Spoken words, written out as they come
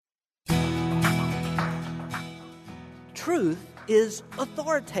truth is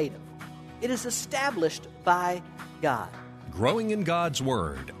authoritative. It is established by God. Growing in God's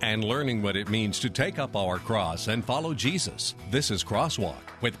Word and learning what it means to take up our cross and follow Jesus. This is Crosswalk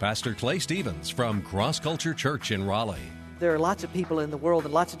with Pastor Clay Stevens from Cross Culture Church in Raleigh. There are lots of people in the world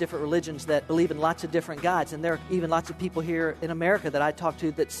and lots of different religions that believe in lots of different gods. And there are even lots of people here in America that I talk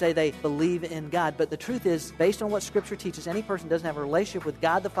to that say they believe in God. But the truth is, based on what Scripture teaches, any person who doesn't have a relationship with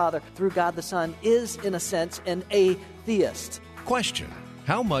God the Father through God the Son is, in a sense, an atheist. Question: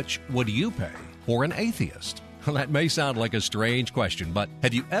 how much would you pay for an atheist? Well, that may sound like a strange question, but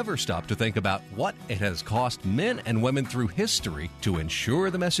have you ever stopped to think about what it has cost men and women through history to ensure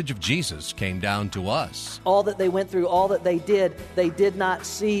the message of Jesus came down to us? All that they went through, all that they did not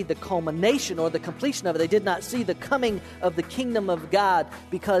see the culmination or the completion of it. They did not see the coming of the kingdom of God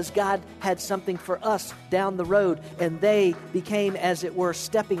because God had something for us down the road, and they became, as it were,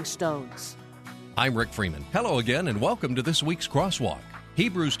 stepping stones. I'm Rick Freeman. Hello again, and welcome to this week's Crosswalk.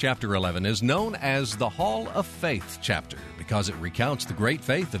 Hebrews chapter 11 is known as the Hall of Faith chapter because it recounts the great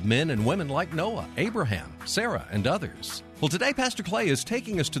faith of men and women like Noah, Abraham, Sarah, and others. Well, today Pastor Clay is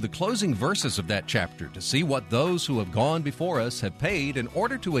taking us to the closing verses of that chapter to see what those who have gone before us have paid in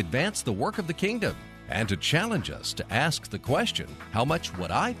order to advance the work of the kingdom, and to challenge us to ask the question, how much would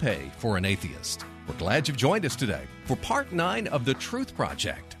I pay for an atheist? We're glad you've joined us today for Part 9 of the Truth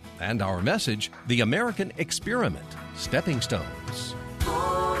Project and our message, The American Experiment, Stepping Stones.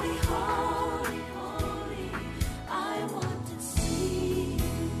 Holy, holy, holy, I want to see you.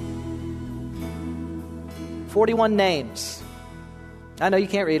 41 names. I know you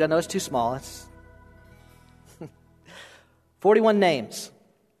can't read. I know it's too small. It's 41 names.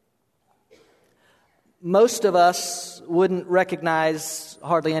 Most of us wouldn't recognize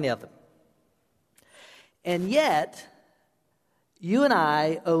hardly any of them. And yet, you and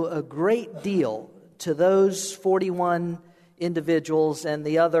I owe a great deal to those 41 individuals and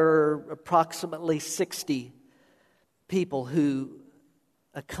the other approximately 60 people who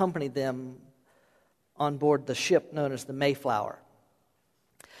accompanied them on board the ship known as the Mayflower.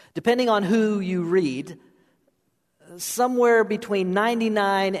 Depending on who you read, somewhere between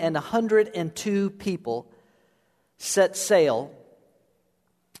 99 and 102 people set sail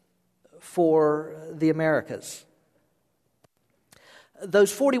for the Americas.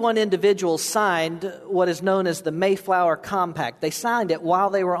 Those 41 individuals signed what is known as the Mayflower Compact. They signed it while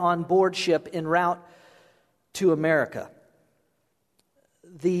they were on board ship en route to America.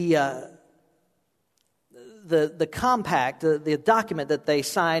 The compact, the document that they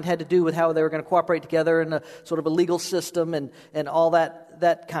signed had to do with how they were going to cooperate together in a sort of a legal system and all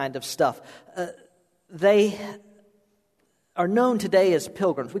that kind of stuff. They are known today as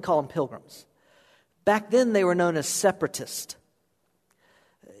pilgrims. We call them pilgrims. Back then they were known as separatists.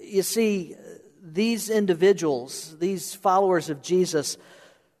 You see, these individuals, these followers of Jesus,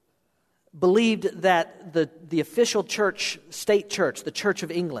 believed that the official church, state church, the Church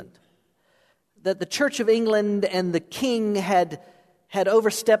of England, that the Church of England and the king had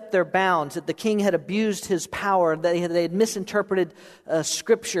overstepped their bounds, that the king had abused his power, that they had misinterpreted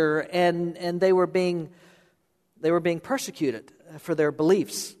Scripture, and they were being persecuted for their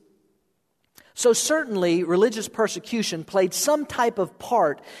beliefs. So certainly, religious persecution played some type of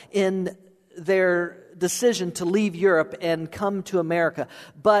part in their decision to leave Europe and come to America.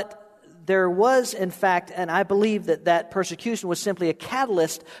 But there was, in fact, and I believe that persecution was simply a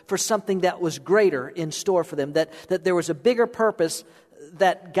catalyst for something that was greater in store for them, that there was a bigger purpose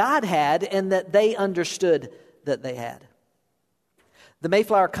that God had and that they understood that they had. The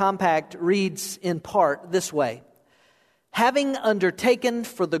Mayflower Compact reads in part this way: having undertaken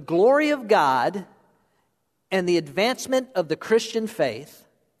for the glory of God and the advancement of the Christian faith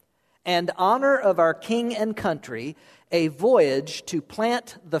and honor of our king and country, a voyage to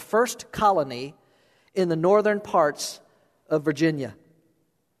plant the first colony in the northern parts of Virginia.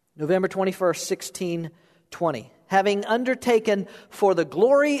 November 21st, 1620. Having undertaken for the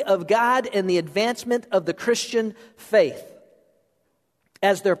glory of God and the advancement of the Christian faith,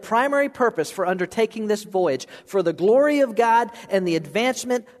 as their primary purpose for undertaking this voyage, for the glory of God and the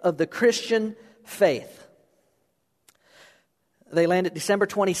advancement of the Christian faith. They landed December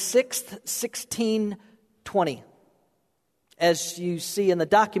 26th, 1620. As you see in the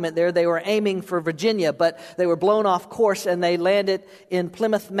document there, they were aiming for Virginia, but they were blown off course and they landed in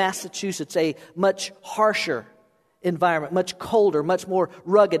Plymouth, Massachusetts, a much harsher environment, much colder, much more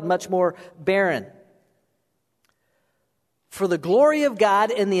rugged, much more barren. For the glory of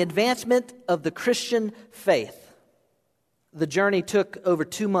God and the advancement of the Christian faith. The journey took over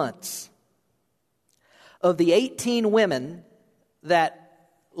 2 months. Of the 18 women that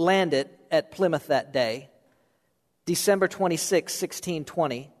landed at Plymouth that day, December 26,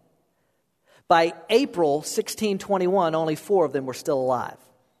 1620. By April 1621, only 4 of them were still alive.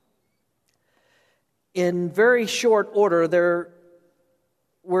 In very short order, there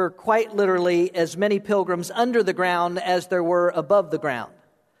were quite literally as many pilgrims under the ground as there were above the ground.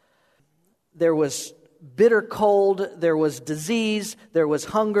 There was bitter cold, there was disease, there was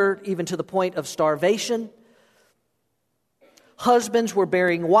hunger, even to the point of starvation. Husbands were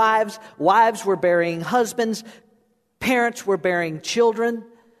burying wives, wives were burying husbands, parents were burying children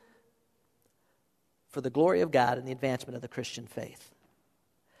for the glory of God and the advancement of the Christian faith.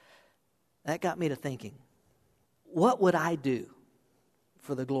 That got me to thinking, what would I do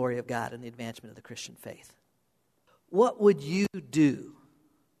for the glory of God and the advancement of the Christian faith? What would you do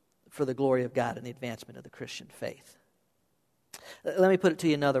for the glory of God and the advancement of the Christian faith? Let me put it to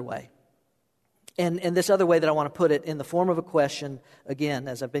you another way. And this other way that I want to put it in the form of a question, again,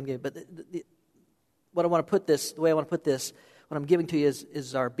 as I've been giving, but what I want to put this, the way I want to put this, what I'm giving to you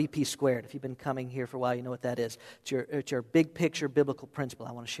is our BP squared. If you've been coming here for a while, you know what that is. It's your big picture biblical principle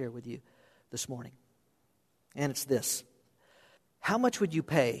I want to share with you this morning. And it's this. How much would you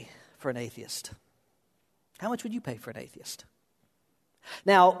pay for an atheist? How much would you pay for an atheist?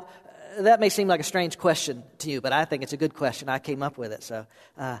 Now, that may seem like a strange question to you, but I think it's a good question. I came up with it, so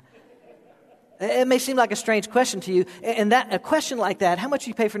it may seem like a strange question to you, and that a question like that, how much do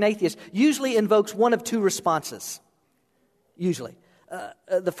you pay for an atheist, usually invokes one of 2 responses. Usually.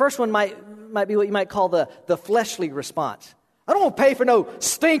 The first one might be what you might call the fleshly response. I don't want to pay for no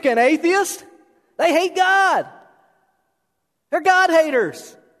stinking atheist. They hate God. They're God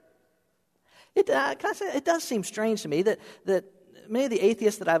haters. It does seem strange to me that many of the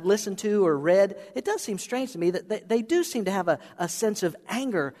atheists that I've listened to or read, it does seem strange to me that they do seem to have a sense of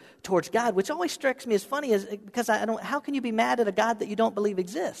anger towards God, which always strikes me as funny because how can you be mad at a God that you don't believe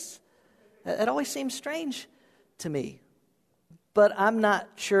exists? It always seems strange to me. But I'm not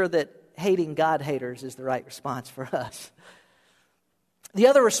sure that hating God haters is the right response for us. The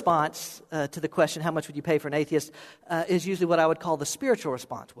other response to the question, how much would you pay for an atheist, is usually what I would call the spiritual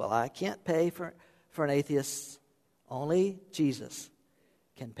response. Well, I can't pay for an atheist. Only Jesus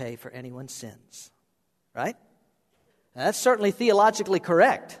can pay for anyone's sins. Right? Now, that's certainly theologically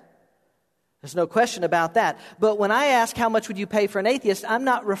correct. There's no question about that. But when I ask how much would you pay for an atheist, I'm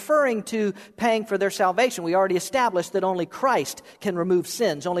not referring to paying for their salvation. We already established that only Christ can remove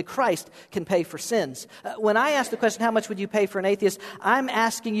sins. Only Christ can pay for sins. When I ask the question, how much would you pay for an atheist, I'm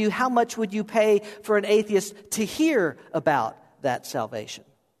asking you, how much would you pay for an atheist to hear about that salvation?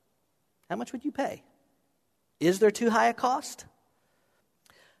 How much would you pay? Is there too high a cost?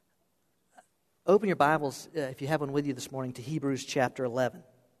 Open your Bibles, if you have one with you this morning, to Hebrews chapter 11.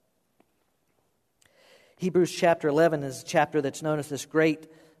 Hebrews chapter 11 is a chapter that's known as this great,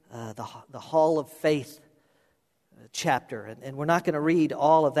 the Hall of Faith chapter. And we're not going to read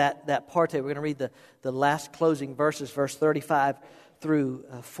all of that part today. We're going to read the last closing verses, verse 35 through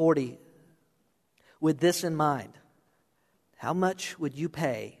 40. With this in mind, how much would you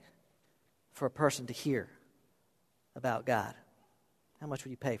pay for a person to hear about God? How much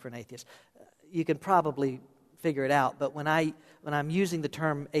would you pay for an atheist? You can probably figure it out, but when I'm using the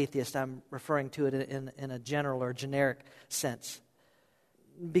term atheist, I'm referring to it in a general or generic sense.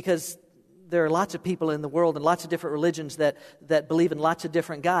 Because there are lots of people in the world and lots of different religions that believe in lots of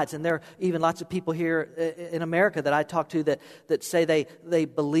different gods. And there are even lots of people here in America that I talk to that say they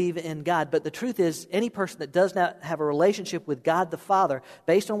believe in God. But the truth is, any person that does not have a relationship with God the Father,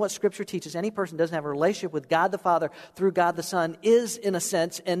 based on what Scripture teaches, any person that doesn't have a relationship with God the Father through God the Son is, in a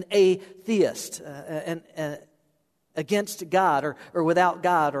sense, an atheist, against God or without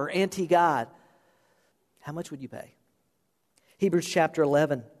God or anti-God. How much would you pay? Hebrews chapter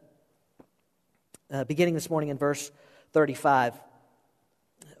 11. Beginning this morning in verse 35.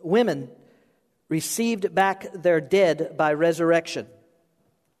 Women received back their dead by resurrection,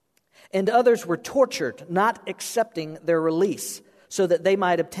 and others were tortured, not accepting their release, so that they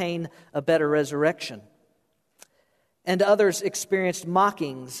might obtain a better resurrection. And others experienced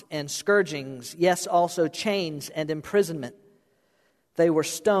mockings and scourgings, yes, also chains and imprisonment. They were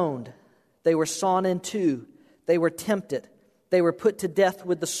stoned, they were sawn in two, they were tempted. They were put to death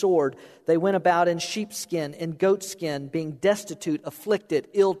with the sword. They went about in sheepskin, in goatskin, being destitute, afflicted,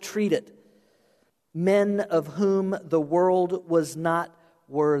 ill-treated. Men of whom the world was not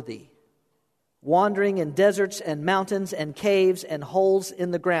worthy. Wandering in deserts and mountains and caves and holes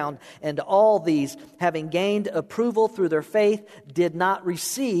in the ground. And all these, having gained approval through their faith, did not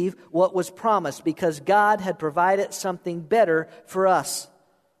receive what was promised, because God had provided something better for us,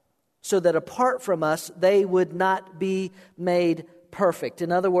 so that apart from us, they would not be made perfect.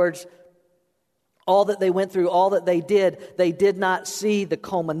 In other words, all that they went through, all that they did not see the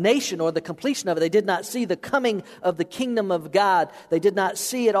culmination or the completion of it. They did not see the coming of the kingdom of God. They did not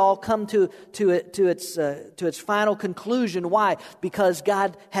see it all come to its final conclusion. Why? Because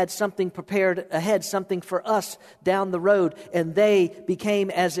God had something prepared ahead, something for us down the road, and they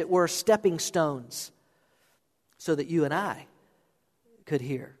became, as it were, stepping stones so that you and I could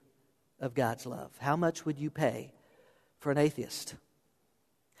hear of God's love. How much would you pay for an atheist?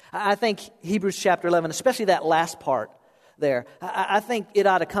 I think Hebrews chapter 11, especially that last part there, I think it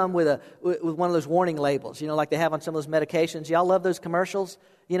ought to come with one of those warning labels, like they have on some of those medications. Y'all love those commercials,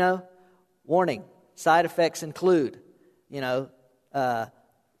 Warning, side effects include,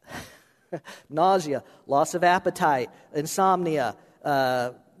 nausea, loss of appetite, insomnia,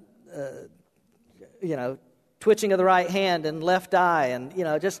 twitching of the right hand and left eye, and,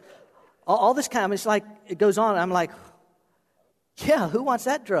 just all this kind of, it's like, it goes on, and I'm like, yeah, who wants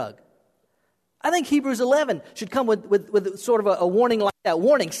that drug? I think Hebrews 11 should come with sort of a warning like that.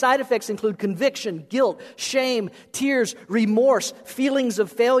 Warning, side effects include conviction, guilt, shame, tears, remorse, feelings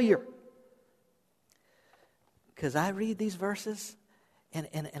of failure. Because I read these verses, and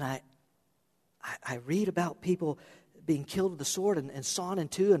I read about people being killed with the sword and sawn in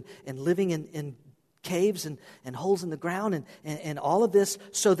two and living in caves and holes in the ground and all of this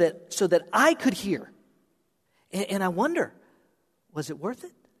so that I could hear. And I wonder, was it worth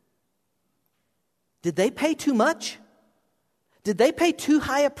it? Did they pay too much? Did they pay too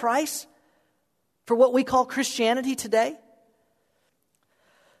high a price for what we call Christianity today?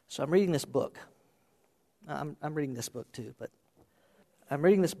 So I'm reading this book. I'm reading this book too, but I'm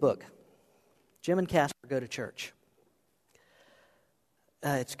reading this book. Jim and Casper Go to Church.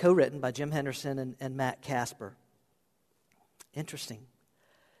 It's co-written by Jim Henderson and Matt Casper. Interesting.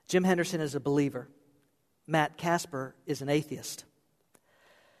 Jim Henderson is a believer. Matt Casper is an atheist.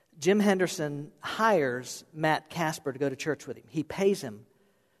 Jim Henderson hires Matt Casper to go to church with him. He pays him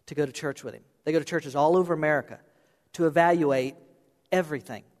to go to church with him. They go to churches all over America to evaluate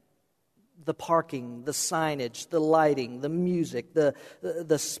everything. The parking, the signage, the lighting, the music, the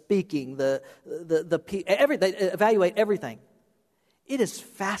speaking, everything. They evaluate everything. It is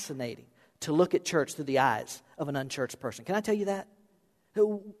fascinating to look at church through the eyes of an unchurched person. Can I tell you that?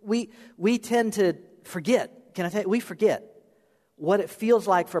 We tend to forget. Can I tell you? We forget what it feels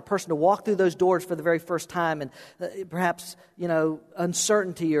like for a person to walk through those doors for the very first time, and perhaps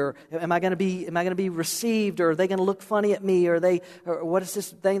uncertainty, or am I going to be received, or are they going to look funny at me, or what is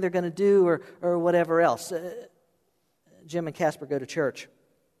this thing they're going to do, or whatever else. Jim and Casper go to church.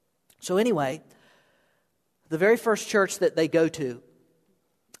 So anyway, the very first church that they go to,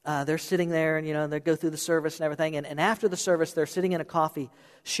 they're sitting there, and they go through the service and everything, and after the service, they're sitting in a coffee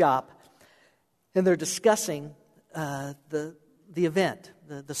shop, and they're discussing the event,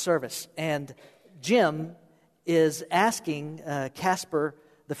 the service. And Jim is asking Casper,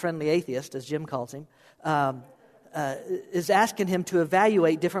 the friendly atheist, as Jim calls him, is asking him to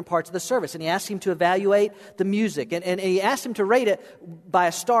evaluate different parts of the service. And he asks him to evaluate the music. And he asks him to rate it by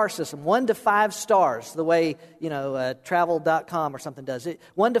a star system, 1 to 5 stars, the way, travel.com or something does it.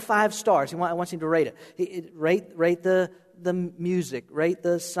 1 to 5 stars. He wants him to rate it. Rate the music, rate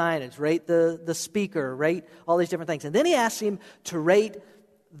the signage, rate the speaker, rate all these different things. And then he asks him to rate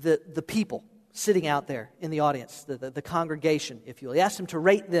the people sitting out there in the audience, the congregation, if you will. He asks him to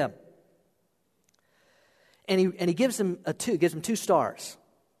rate them. And he gives them gives them 2 stars.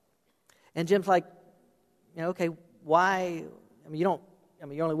 And Jim's like, okay, why? You're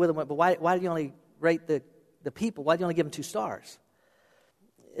only with them, but why do you only rate the people? Why do you only give them 2 stars?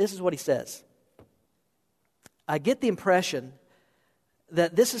 This is what he says. I get the impression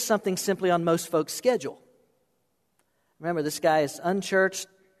that this is something simply on most folks' schedule. Remember, this guy is unchurched,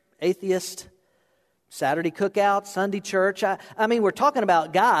 atheist, Saturday cookout, Sunday church. We're talking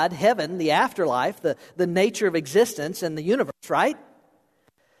about God, heaven, the afterlife, the nature of existence and the universe, right?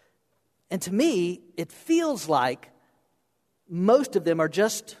 And to me, it feels like most of them are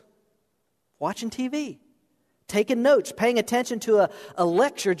just watching TV, taking notes, paying attention to a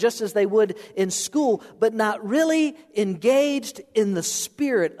lecture just as they would in school, but not really engaged in the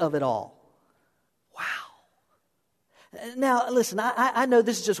spirit of it all. Wow. Now, listen, I know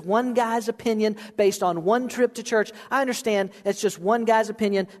this is just one guy's opinion based on one trip to church. I understand it's just one guy's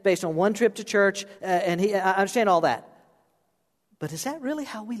opinion based on one trip to church, I understand all that. But is that really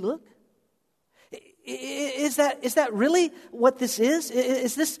how we look? Is that really what this is?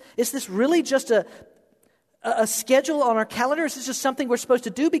 Is this really just a schedule on our calendar? Is this just something we're supposed to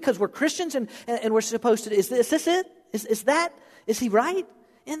do because we're Christians and we're supposed to? Is this it? Is he right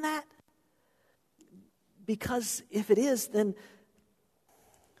in that? Because if it is, then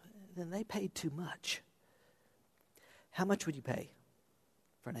then they paid too much. How much would you pay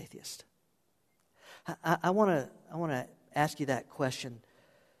for an atheist? I want to ask you that question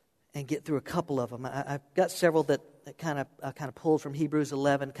and get through a couple of them. I've got several that kind of pulled from Hebrews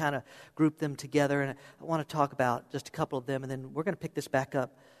 11, kind of grouped them together, and I want to talk about just a couple of them, and then we're going to pick this back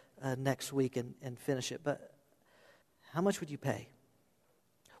up next week and finish it. But how much would you pay?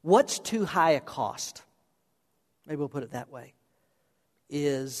 What's too high a cost? Maybe we'll put it that way.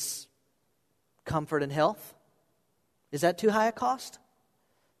 Is comfort and health? Is that too high a cost?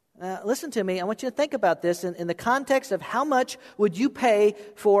 Listen to me. I want you to think about this in the context of how much would you pay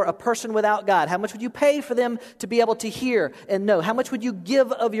for a person without God? How much would you pay for them to be able to hear and know? How much would you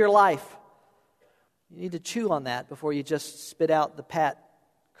give of your life? You need to chew on that before you just spit out the pat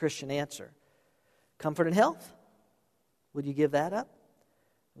Christian answer. Comfort and health? Would you give that up?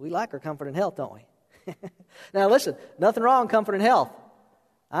 We like our comfort and health, don't we? Now listen, nothing wrong with comfort and health.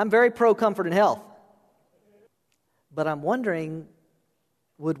 I'm very pro comfort and health. But I'm wondering,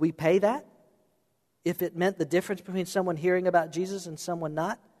 would we pay that if it meant the difference between someone hearing about Jesus and someone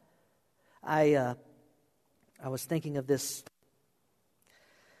not? I was thinking of this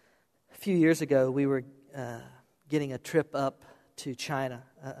a few years ago. We were getting a trip up to China,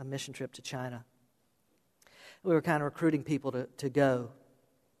 a mission trip to China. We were kind of recruiting people to go.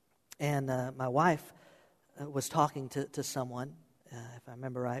 And my wife was talking to someone, if I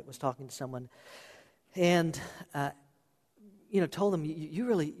remember right, was talking to someone, and told them, you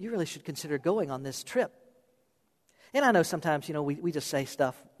really should consider going on this trip. And I know sometimes, we just say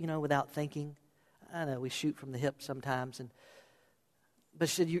stuff, without thinking. I know we shoot from the hip sometimes, but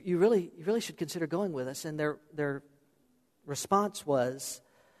she said, you really should consider going with us. And their response was,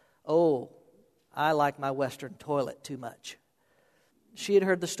 "Oh, I like my Western toilet too much." She had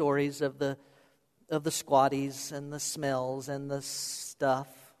heard the stories of the squatties and the smells and the stuff.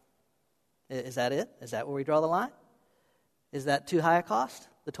 Is that it? Is that where we draw the line? Is that too high a cost,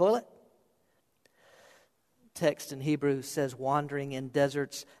 the toilet? Text in Hebrews says, wandering in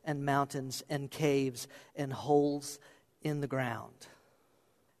deserts and mountains and caves and holes in the ground.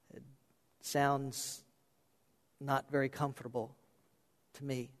 It sounds not very comfortable to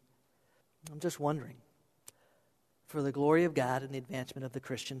me. I'm just wondering, for the glory of God and the advancement of the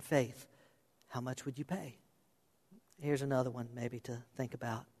Christian faith, how much would you pay? Here's another one maybe to think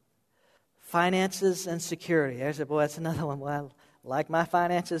about. Finances and security. I said, boy, that's another one. Well, I like my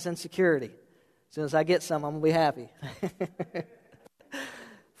finances and security. As soon as I get some, I'm going to be happy.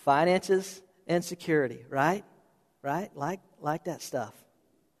 Finances and security, right? Right? Like that stuff.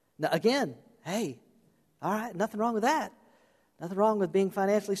 Now, again, hey, all right, nothing wrong with that. Nothing wrong with being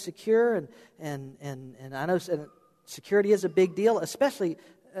financially secure, and I know security is a big deal, especially.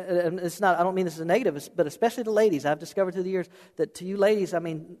 It's not. I don't mean this as a negative, but especially to ladies. I've discovered through the years that to you ladies,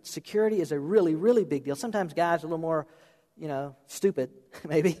 security is a really, really big deal. Sometimes guys are a little more, stupid,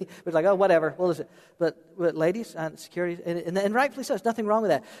 maybe. But it's like, oh, whatever. Well, listen. But ladies, security, and rightfully so. There's nothing wrong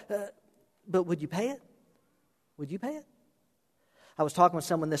with that. But would you pay it? Would you pay it? I was talking with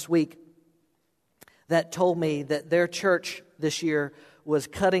someone this week that told me that their church this year was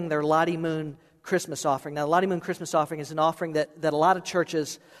cutting their Lottie Moon Christmas offering. Now, the Lottie Moon Christmas offering is an offering that a lot of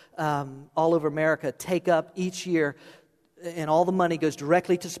churches all over America take up each year, and all the money goes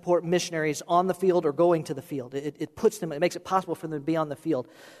directly to support missionaries on the field or going to the field. It makes it possible for them to be on the field.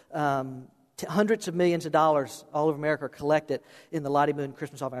 Hundreds of millions of dollars all over America are collected in the Lottie Moon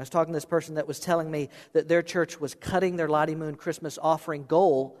Christmas offering. I was talking to this person that was telling me that their church was cutting their Lottie Moon Christmas offering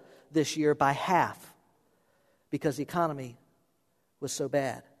goal this year by half because the economy was so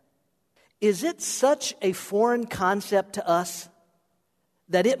bad. Is it such a foreign concept to us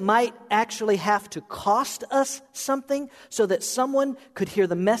that it might actually have to cost us something so that someone could hear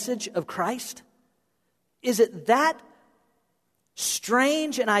the message of Christ? Is it that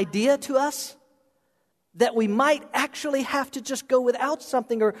strange an idea to us that we might actually have to just go without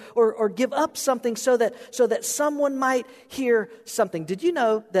something or give up something so that someone might hear something? Did you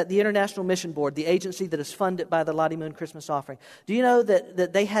know that the International Mission Board, the agency that is funded by the Lottie Moon Christmas offering, do you know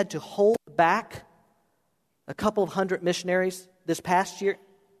that they had to hold back a couple of hundred missionaries this past year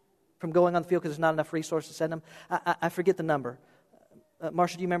from going on the field because there's not enough resources to send them? I forget the number.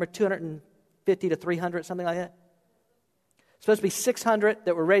 Marcia, do you remember 250 to 300, something like that? Supposed to be 600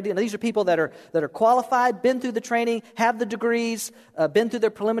 that were ready. Now, these are people that are qualified, been through the training, have the degrees, been through their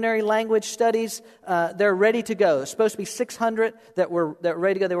preliminary language studies. They're ready to go. It's supposed to be 600 that were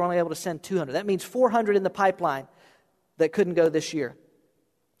ready to go. They were only able to send 200. That means 400 in the pipeline that couldn't go this year.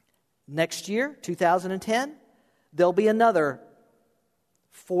 Next year, 2010, there'll be another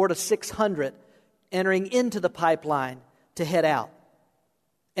 400 to 600 entering into the pipeline to head out.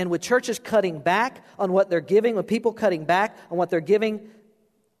 And with churches cutting back on what they're giving, with people cutting back on what they're giving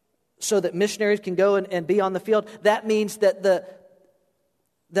so that missionaries can go and be on the field, that means that the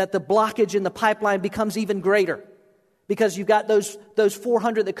blockage in the pipeline becomes even greater. Because you've got those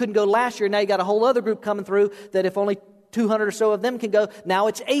 400 that couldn't go last year, now you got a whole other group coming through that if only 200 or so of them can go, now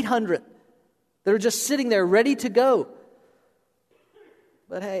it's 800 that are just sitting there ready to go.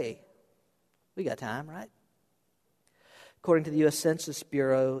 But hey, we got time, right? According to the U.S. Census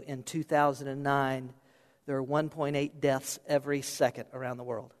Bureau, in 2009, there are 1.8 deaths every second around the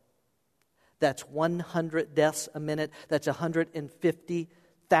world. That's 100 deaths a minute. That's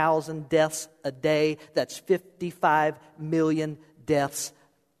 150,000 deaths a day. That's 55 million deaths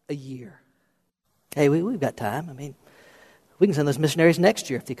a year. Hey, we've got time. I mean, we can send those missionaries next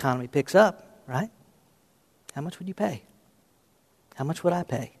year if the economy picks up, right? How much would you pay? How much would I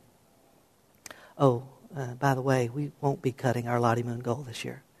pay? Oh, by the way, we won't be cutting our Lottie Moon goal this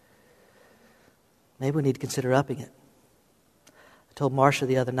year. Maybe we need to consider upping it. I told Marcia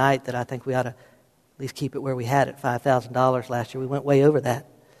the other night that I think we ought to at least keep it where we had it, $5,000 last year. We went way over that.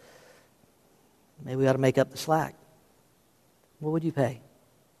 Maybe we ought to make up the slack. What would you pay?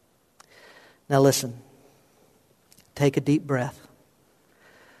 Now listen. Take a deep breath.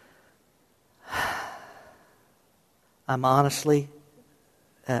 I'm honestly,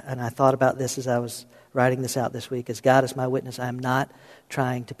 and I thought about this as I was writing this out this week, as God is my witness, I am not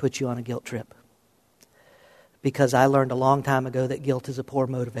trying to put you on a guilt trip. Because I learned a long time ago that guilt is a poor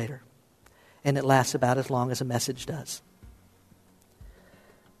motivator. And it lasts about as long as a message does.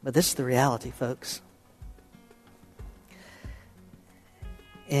 But this is the reality, folks.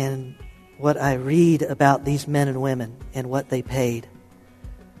 And what I read about these men and women and what they paid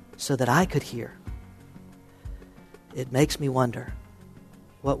so that I could hear, it makes me wonder,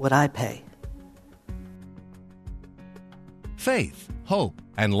 what would I pay? Faith, hope,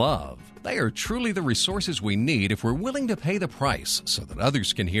 and love. They are truly the resources we need if we're willing to pay the price so that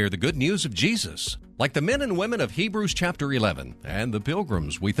others can hear the good news of Jesus. Like the men and women of Hebrews chapter 11 and the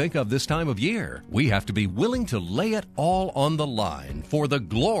pilgrims we think of this time of year, we have to be willing to lay it all on the line for the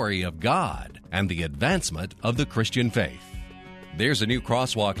glory of God and the advancement of the Christian faith. There's a new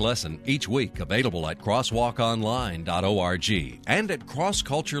Crosswalk lesson each week available at crosswalkonline.org and at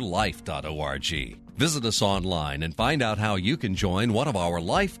crossculturelife.org. Visit us online and find out how you can join one of our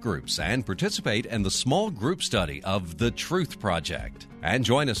life groups and participate in the small group study of The Truth Project. And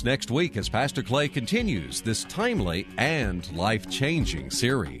join us next week as Pastor Clay continues this timely and life-changing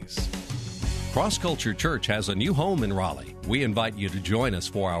series. Cross Culture Church has a new home in Raleigh. We invite you to join us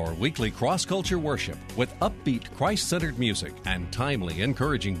for our weekly cross-culture worship with upbeat, Christ-centered music and timely,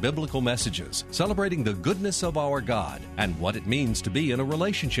 encouraging biblical messages, celebrating the goodness of our God and what it means to be in a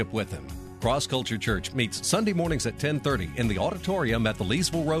relationship with Him. Cross Culture Church meets Sunday mornings at 10:30 in the auditorium at the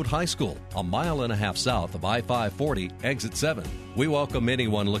Leesville Road High School, a mile and a half south of I-540, exit 7. We welcome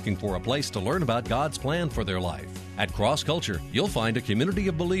anyone looking for a place to learn about God's plan for their life. At Cross Culture, you'll find a community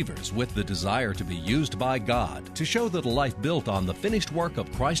of believers with the desire to be used by God to show that a life built on the finished work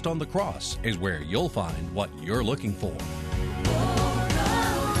of Christ on the cross is where you'll find what you're looking for.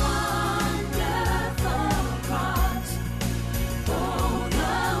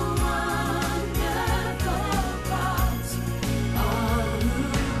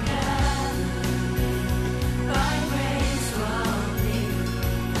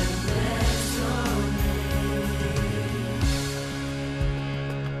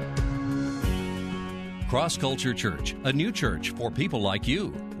 Cross Culture Church, a new church for people like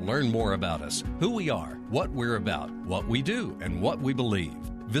you. Learn more about us, who we are, what we're about, what we do, and what we believe.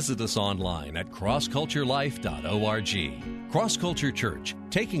 Visit us online at crossculturelife.org. Cross Culture Church,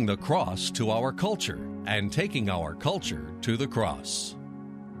 taking the cross to our culture and taking our culture to the cross.